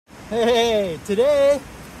Hey, today,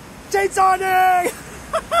 chainsawing!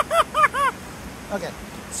 Okay,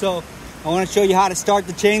 so I want to show you how to start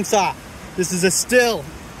the chainsaw. This is a Stihl,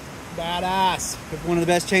 badass, one of the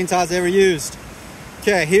best chainsaws ever used.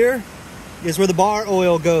 Okay, here is where the bar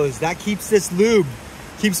oil goes. That keeps this lubed,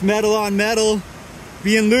 keeps metal on metal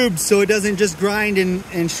being lubed so it doesn't just grind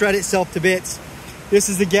and shred itself to bits. This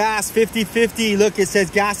is the gas, 50-50. Look, it says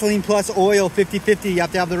gasoline plus oil, 50-50. You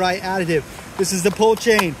have to have the right additive. This is the pull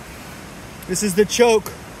chain. This is the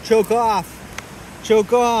choke off,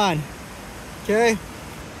 choke on. Okay,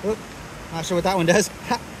 oop, not sure what that one does.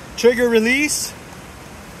 Trigger release,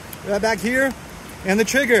 right back here, and the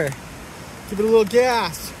trigger. Give it a little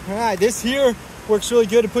gas. All right, this here works really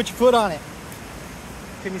good to put your foot on it.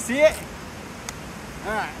 Can you see it?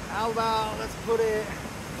 All right, how about let's put it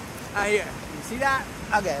out here. Can you see that?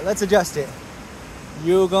 Okay, let's adjust it.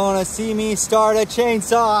 You're gonna see me start a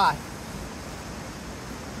chainsaw.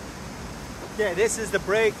 Okay, this is the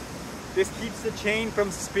brake. This keeps the chain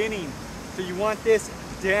from spinning. So you want this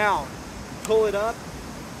down. Pull it up,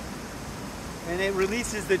 and it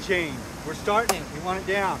releases the chain. We're starting it, we want it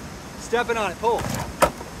down. Stepping on it, pull.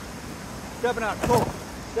 Stepping on it, pull.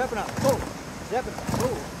 Stepping on it, pull. Stepping on it,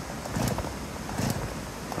 pull.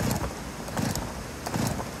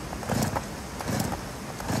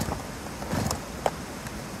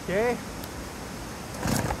 Okay.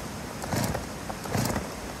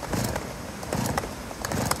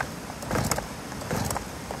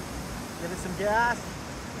 Give it some gas.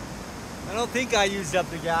 I don't think I used up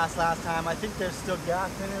the gas last time. I think there's still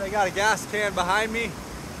gas in it. I got a gas can behind me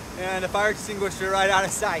and a fire extinguisher right out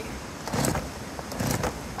of sight.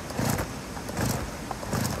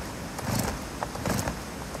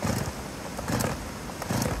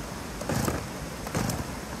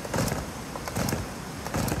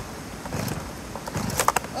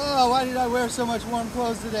 Oh, why did I wear so much warm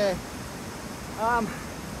clothes today?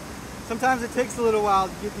 Sometimes it takes a little while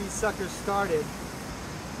to get these suckers started.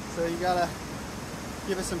 So you gotta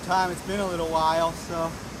give it some time. It's been a little while,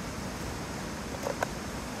 so.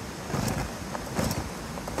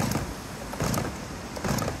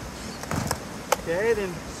 Okay,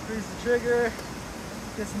 then squeeze the trigger,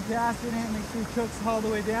 get some gas in it, make sure the choke's all the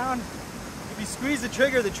way down. If you squeeze the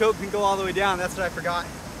trigger, the choke can go all the way down. That's what I forgot.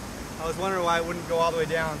 I was wondering why it wouldn't go all the way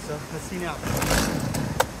down, so let's see now.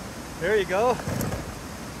 There you go.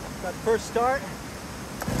 Got the first start.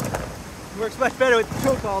 It works much better with the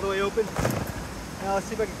choke all the way open. Now let's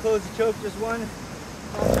see if I can close the choke just one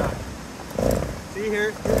time. See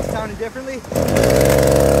here, hear it sounding differently?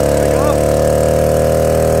 There we go.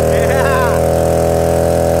 Yeah!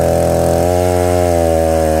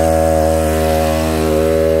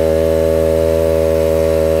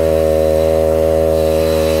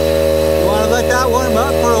 You want to let that warm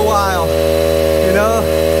up for a while, you know?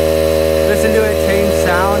 Listen to it change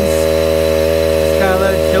sounds. Just kind of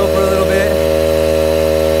let it chill for a little bit.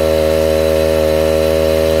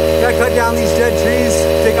 Gotta cut down these dead trees,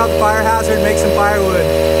 take out the fire hazard, make some firewood.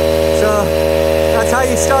 So that's how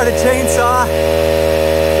you start a chainsaw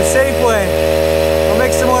the safe way. I'll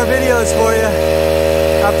make some more videos for you.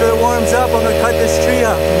 After it warms up, I'm gonna cut this tree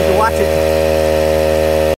up and you can watch it.